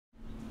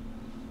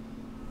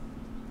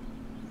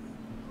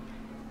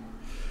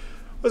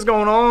What's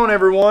going on,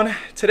 everyone?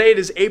 Today it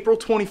is April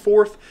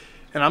 24th,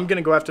 and I'm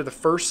gonna go after the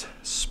first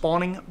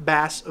spawning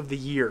bass of the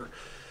year.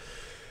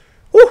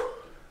 Woo!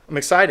 I'm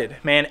excited,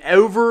 man.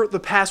 Over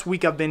the past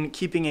week, I've been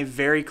keeping a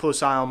very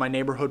close eye on my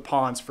neighborhood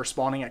ponds for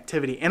spawning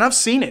activity, and I've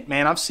seen it,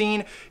 man. I've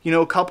seen,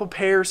 a couple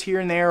pairs here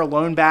and there, a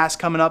lone bass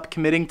coming up,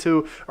 committing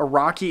to a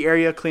rocky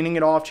area, cleaning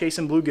it off,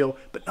 chasing bluegill,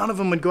 but none of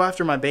them would go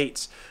after my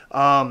baits.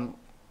 Like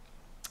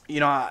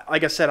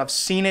I said, I've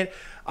seen it.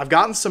 I've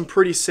gotten some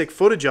pretty sick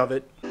footage of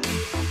it.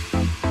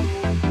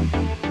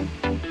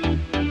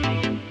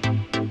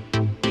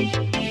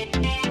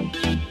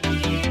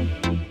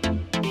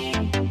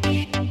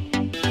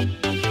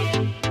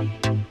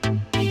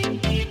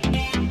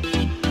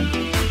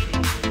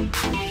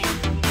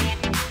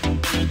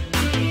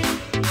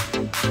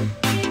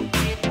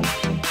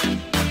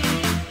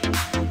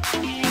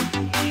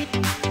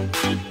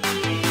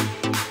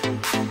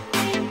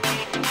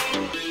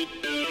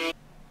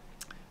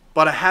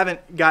 But I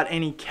haven't got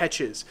any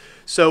catches.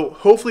 So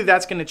hopefully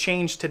that's going to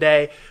change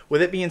today.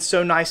 With it being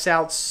so nice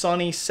out,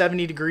 sunny,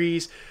 70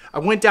 degrees, I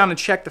went down and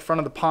checked the front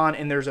of the pond,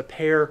 and there's a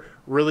pair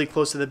really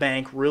close to the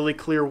bank, really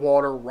clear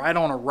water, right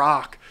on a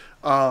rock.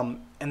 And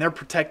they're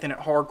protecting it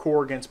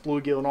hardcore against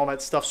bluegill and all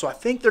that stuff. So I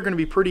think they're going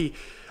to be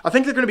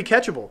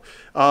catchable.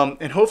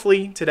 And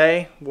hopefully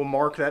today will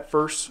mark that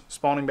first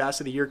spawning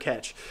bass of the year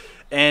catch.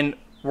 And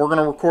we're going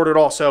to record it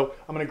all. So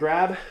I'm going to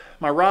grab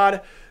my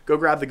rod, go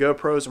grab the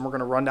GoPros, and we're going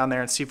to run down there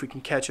and see if we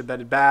can catch a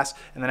bedded bass.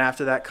 And then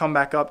after that, come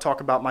back up,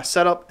 talk about my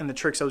setup and the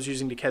tricks I was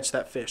using to catch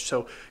that fish.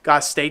 So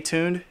guys, stay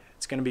tuned.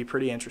 It's going to be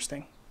pretty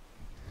interesting.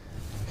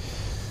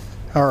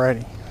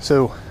 Alrighty,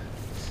 so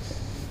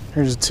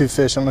here's the two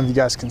fish. I don't know if you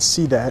guys can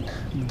see that,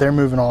 but they're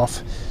moving off,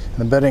 and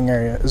the bedding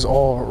area is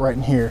all right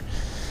in here.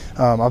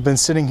 I've been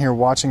sitting here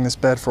watching this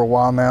bed for a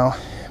while now.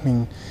 I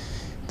mean,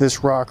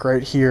 this rock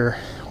right here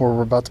where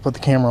we're about to put the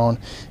camera on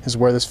is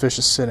where this fish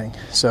is sitting.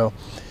 So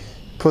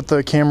put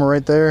the camera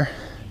right there,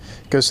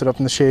 go sit up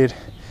in the shade,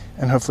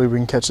 and hopefully we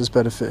can catch this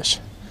bedded fish.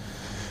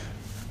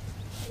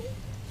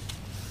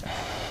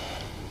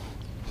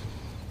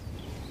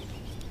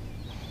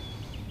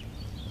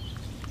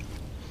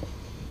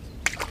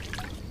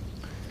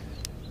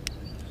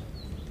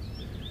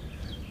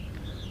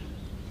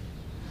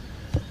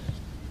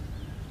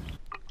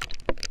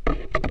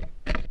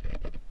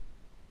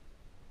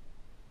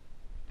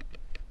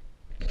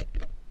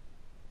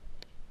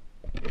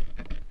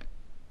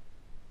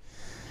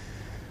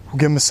 We'll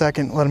give him a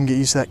second, let him get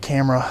used to that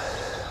camera,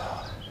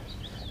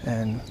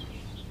 and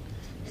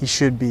he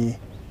should be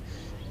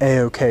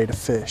a-okay to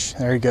fish.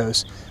 There he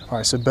goes. All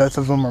right, so both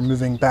of them are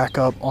moving back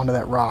up onto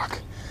that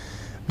rock.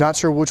 Not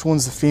sure which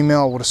one's the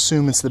female. I would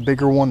assume it's the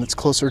bigger one that's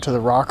closer to the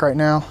rock right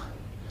now.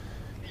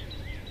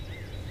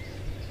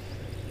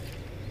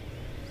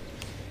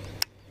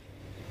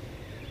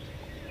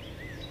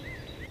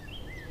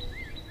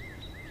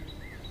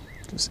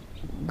 Just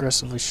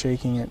aggressively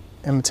shaking it,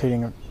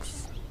 imitating a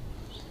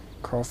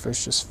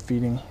crawfish just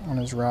feeding on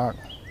his rock.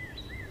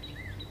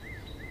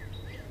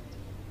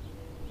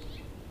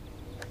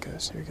 There it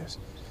goes, here he goes.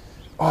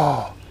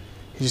 Oh,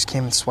 he just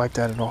came and swiped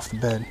at it off the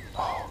bed.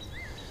 Oh,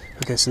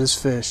 okay, so this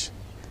fish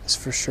is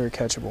for sure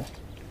catchable.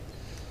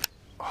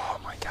 Oh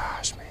my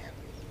gosh, man.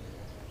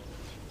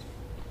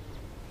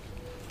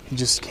 He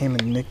just came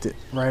and nicked it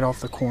right off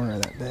the corner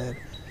of that bed.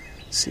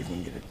 Let's see if we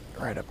can get it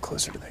right up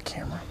closer to that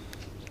camera.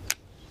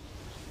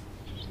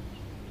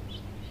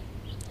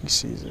 He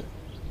sees it.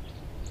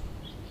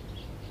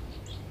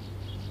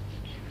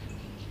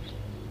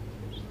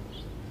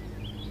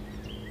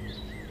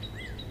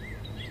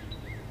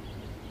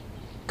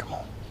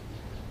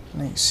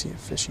 Now you see it,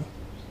 fishy.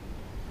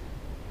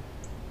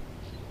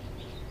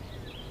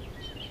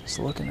 Just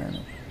looking at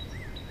it.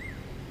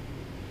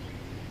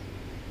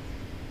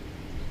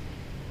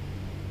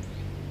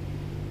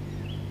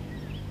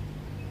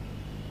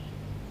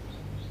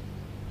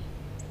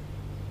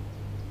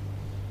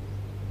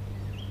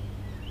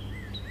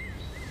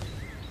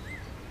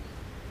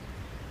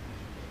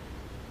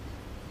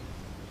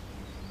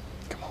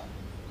 Come on.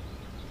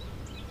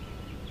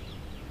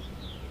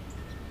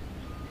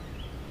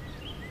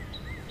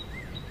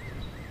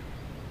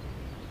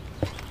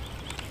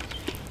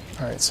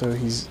 All right, so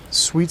his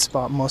sweet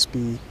spot must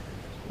be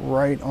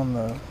right on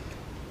the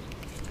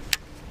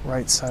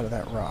right side of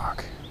that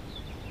rock.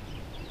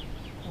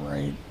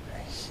 Right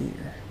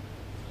here.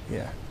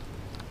 Yeah,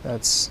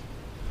 that's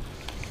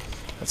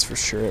for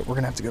sure it. We're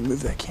gonna have to go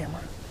move that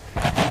camera.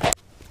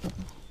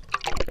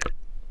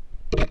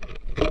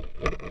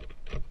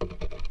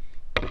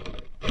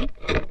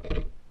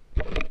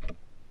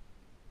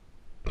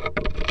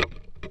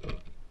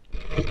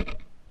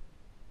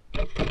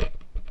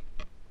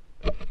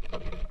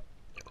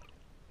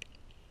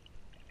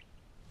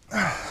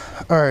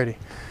 Alrighty,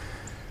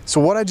 so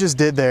what I just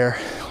did there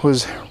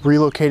was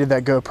relocated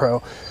that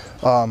GoPro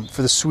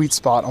for the sweet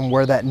spot on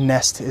where that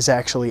nest is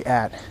actually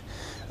at.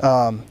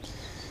 And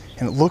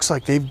it looks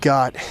like they've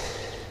got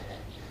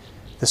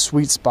the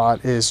sweet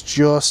spot is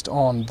just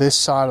on this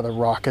side of the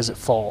rock as it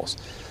falls.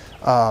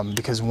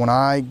 because when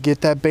I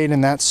get that bait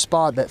in that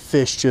spot, that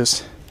fish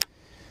just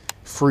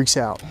freaks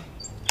out.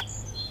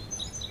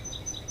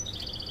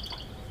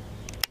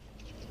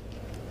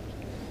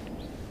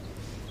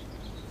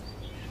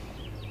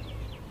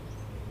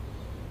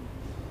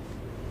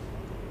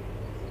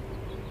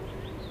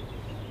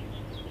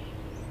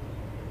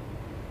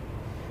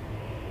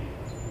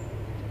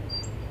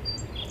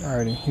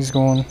 Alrighty, he's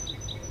going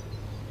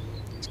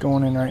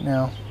in right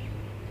now.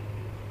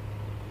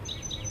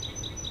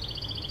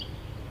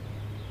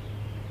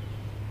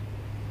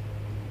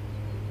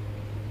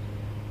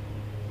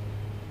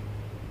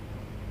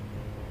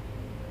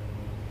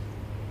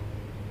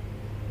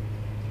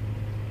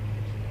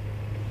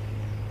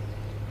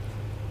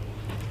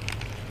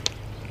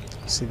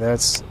 See,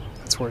 that's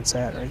where it's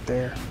at right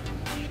there.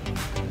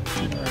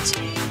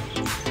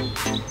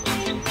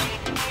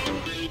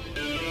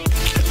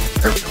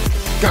 There we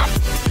go.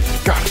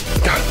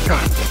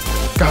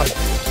 Got it.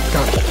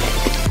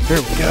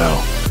 There we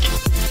go.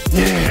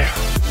 Yeah.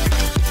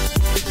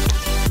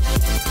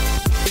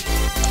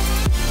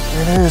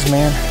 There it is,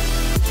 man.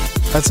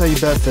 That's how you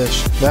bed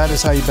fish. That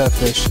is how you bed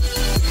fish.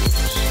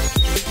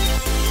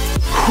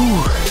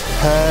 Whew.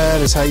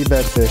 That is how you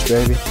bed fish,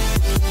 baby.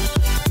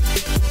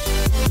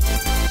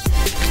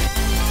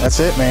 That's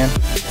it, man.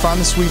 Find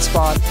the sweet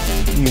spot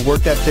and you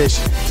work that fish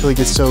until he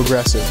gets so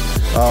aggressive.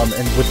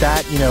 And with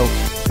that, you know,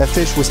 that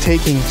fish was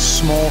taking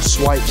small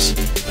swipes,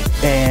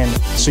 and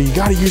so you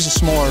got to use a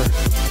smaller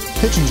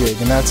pitching jig,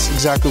 and that's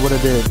exactly what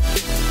I did.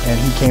 And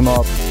he came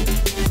up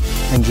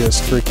and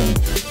just freaking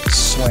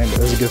slammed it.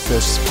 It was a good fish.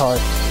 It's probably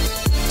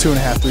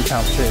 2.5, 3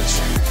 pound fish.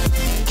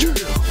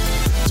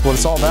 That's what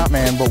it's all about,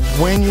 man. But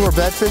when you are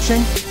bed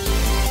fishing,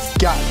 you've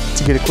got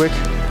to get a quick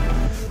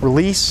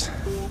release,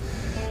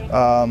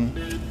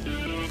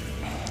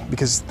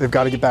 because they've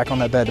got to get back on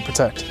that bed to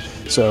protect.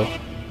 So,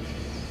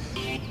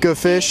 good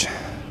fish.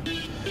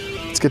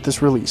 Let's get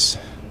this release.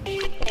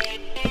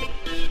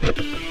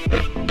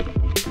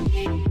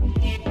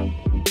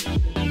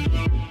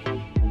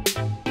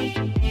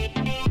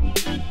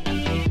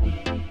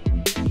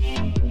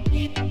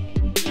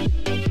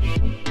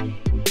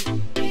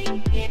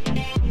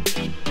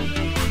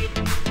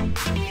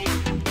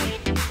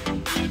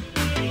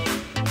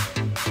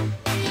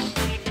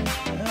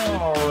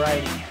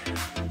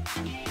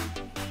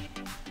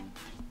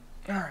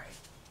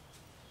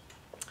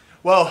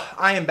 Well,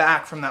 I am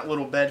back from that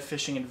little bed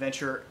fishing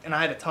adventure, and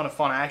I had a ton of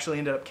fun. I actually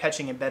ended up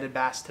catching a bedded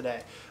bass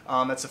today.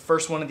 That's the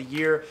first one of the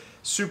year.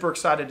 Super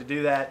excited to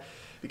do that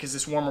because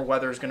this warmer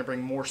weather is going to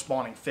bring more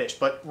spawning fish.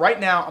 But right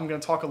now, I'm going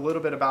to talk a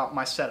little bit about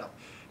my setup.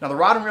 Now, the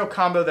rod and reel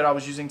combo that I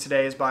was using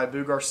today is by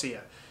Boo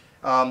Garcia.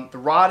 The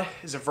rod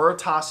is a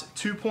Veritas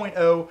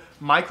 2.0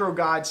 Micro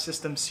Guide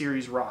System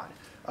Series rod.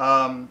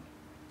 The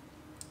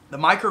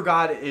Micro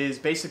Guide is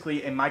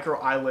basically a micro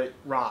eyelet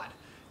rod.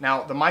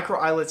 Now, the micro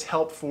eyelets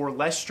help for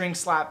less string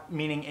slap,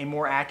 meaning a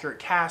more accurate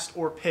cast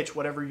or pitch,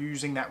 whatever you're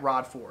using that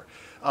rod for.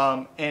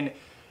 And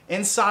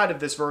inside of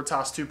this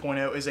Veritas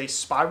 2.0 is a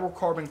spiral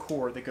carbon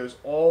core that goes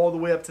all the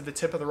way up to the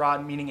tip of the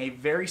rod, meaning a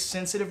very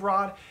sensitive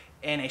rod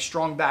and a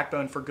strong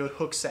backbone for good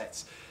hook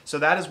sets. So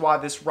that is why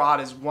this rod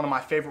is one of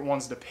my favorite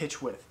ones to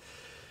pitch with.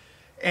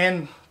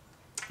 And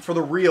for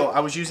the reel,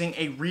 I was using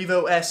a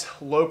Revo S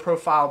low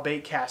profile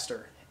bait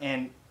caster,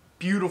 and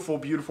beautiful,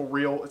 beautiful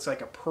reel. It's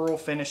like a pearl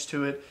finish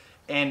to it.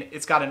 And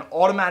it's got an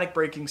automatic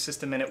braking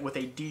system in it with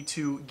a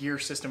D2 gear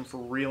system for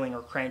reeling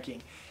or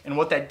cranking. And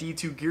what that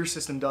D2 gear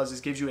system does is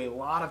gives you a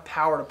lot of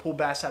power to pull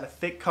bass out of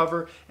thick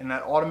cover, and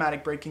that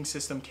automatic braking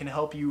system can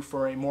help you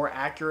for a more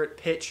accurate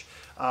pitch.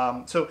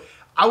 So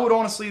I would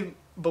honestly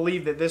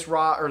believe that this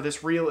rod or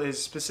this reel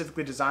is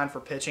specifically designed for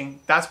pitching.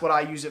 That's what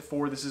I use it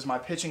for. This is my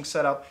pitching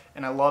setup,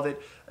 and I love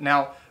it.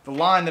 Now, the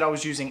line that I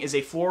was using is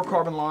a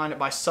fluorocarbon line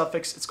by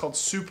Suffix. It's called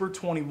Super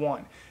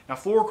 21. Now,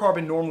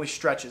 fluorocarbon normally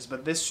stretches,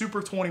 but this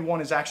Super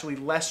 21 is actually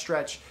less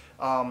stretch,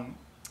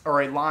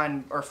 or a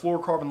line or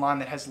fluorocarbon line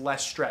that has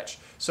less stretch.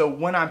 So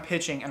when I'm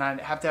pitching and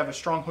I have to have a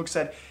strong hook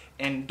set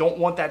and don't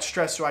want that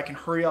stress so I can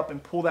hurry up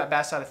and pull that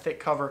bass out of thick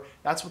cover,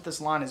 that's what this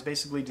line is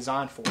basically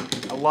designed for.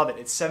 I love it.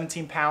 It's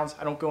 17 pounds.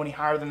 I don't go any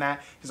higher than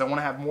that because I want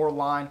to have more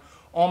line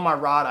on my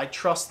rod. I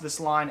trust this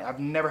line. I've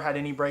never had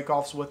any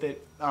break-offs with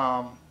it.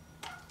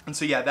 And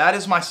so yeah, that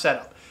is my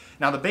setup.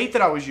 Now, the bait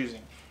that I was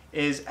using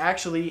is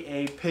actually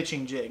a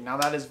pitching jig. Now,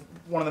 that is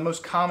one of the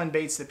most common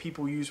baits that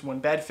people use when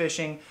bed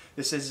fishing.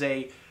 This is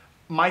a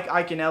Mike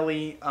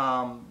Iaconelli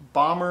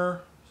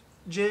bomber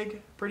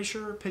jig, pretty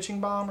sure,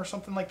 pitching bomb or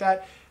something like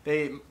that.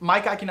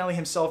 Mike Iaconelli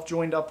himself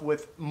joined up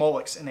with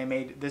Mullix, and they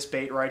made this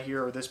bait right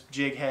here, or this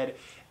jig head.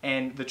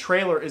 And the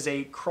trailer is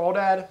a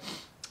crawdad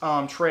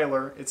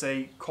trailer. It's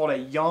called a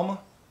Yum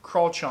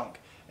Crawl Chunk.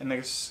 And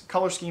the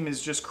color scheme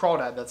is just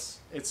crawdad.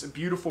 It's a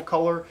beautiful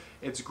color.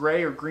 It's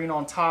gray or green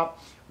on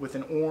top with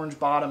an orange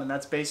bottom, and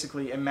that's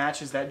basically, it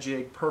matches that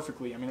jig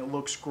perfectly. I mean, it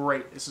looks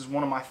great. This is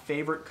one of my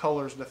favorite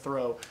colors to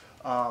throw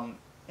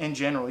in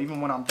general. Even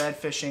when I'm bed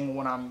fishing,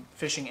 when I'm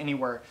fishing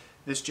anywhere,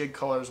 this jig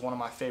color is one of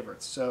my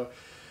favorites. So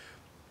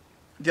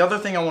the other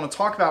thing I want to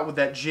talk about with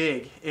that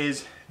jig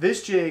is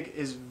This jig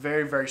is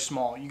very, very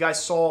small. You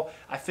guys saw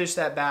I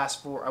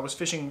was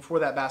fishing for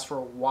that bass for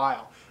a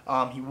while.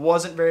 He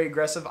wasn't very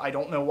aggressive. I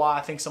don't know why.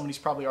 I think somebody's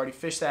probably already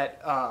fished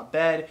that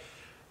bed,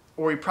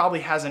 or he probably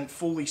hasn't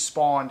fully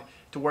spawned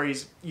to where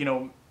he's, you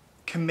know,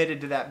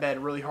 committed to that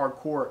bed really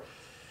hardcore.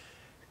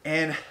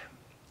 And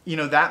you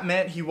know, that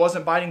meant he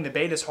wasn't biting the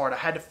bait as hard. I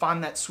had to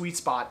find that sweet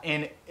spot.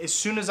 And as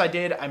soon as I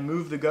did, I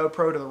moved the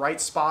GoPro to the right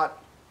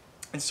spot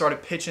and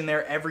started pitching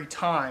there every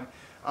time.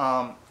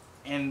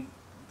 And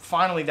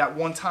finally, that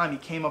one time, he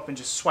came up and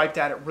just swiped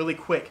at it really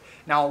quick.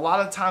 Now, a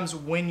lot of times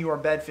when you are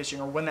bed fishing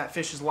or when that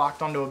fish is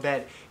locked onto a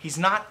bed, he's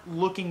not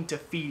looking to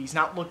feed. He's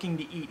not looking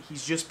to eat.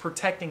 He's just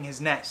protecting his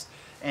nest.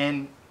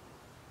 And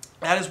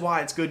that is why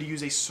it's good to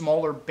use a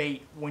smaller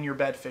bait when you're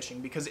bed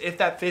fishing, because if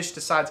that fish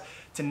decides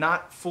to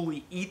not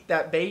fully eat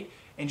that bait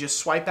and just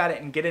swipe at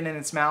it and get it in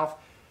its mouth,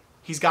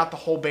 he's got the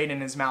whole bait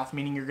in his mouth,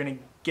 meaning you're going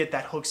to get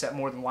that hook set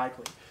more than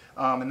likely.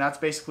 And that's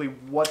basically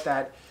what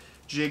that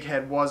jig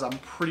head was. I'm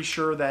pretty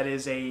sure that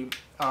is a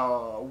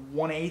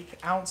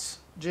 1/8 ounce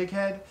jig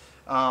head.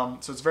 So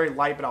it's very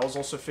light, but I was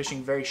also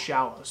fishing very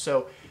shallow.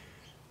 So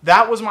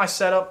that was my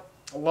setup.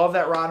 I love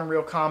that rod and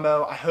reel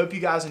combo. I hope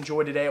you guys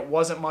enjoyed today. It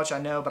wasn't much, I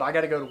know, but I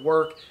got to go to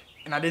work,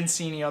 and I didn't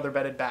see any other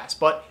bedded bass.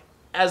 But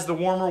as the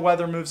warmer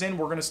weather moves in,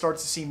 we're going to start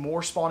to see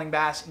more spawning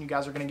bass, and you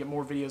guys are going to get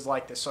more videos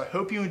like this. So I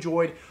hope you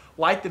enjoyed.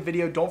 Like the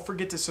video. Don't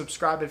forget to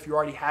subscribe if you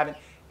already haven't.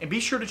 And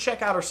be sure to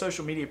check out our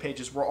social media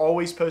pages. We're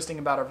always posting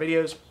about our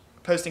videos,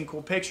 posting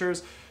cool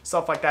pictures,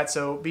 stuff like that.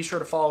 So be sure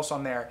to follow us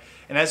on there.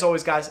 And as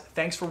always, guys,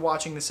 thanks for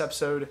watching this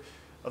episode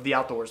of The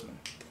Outdoorsman.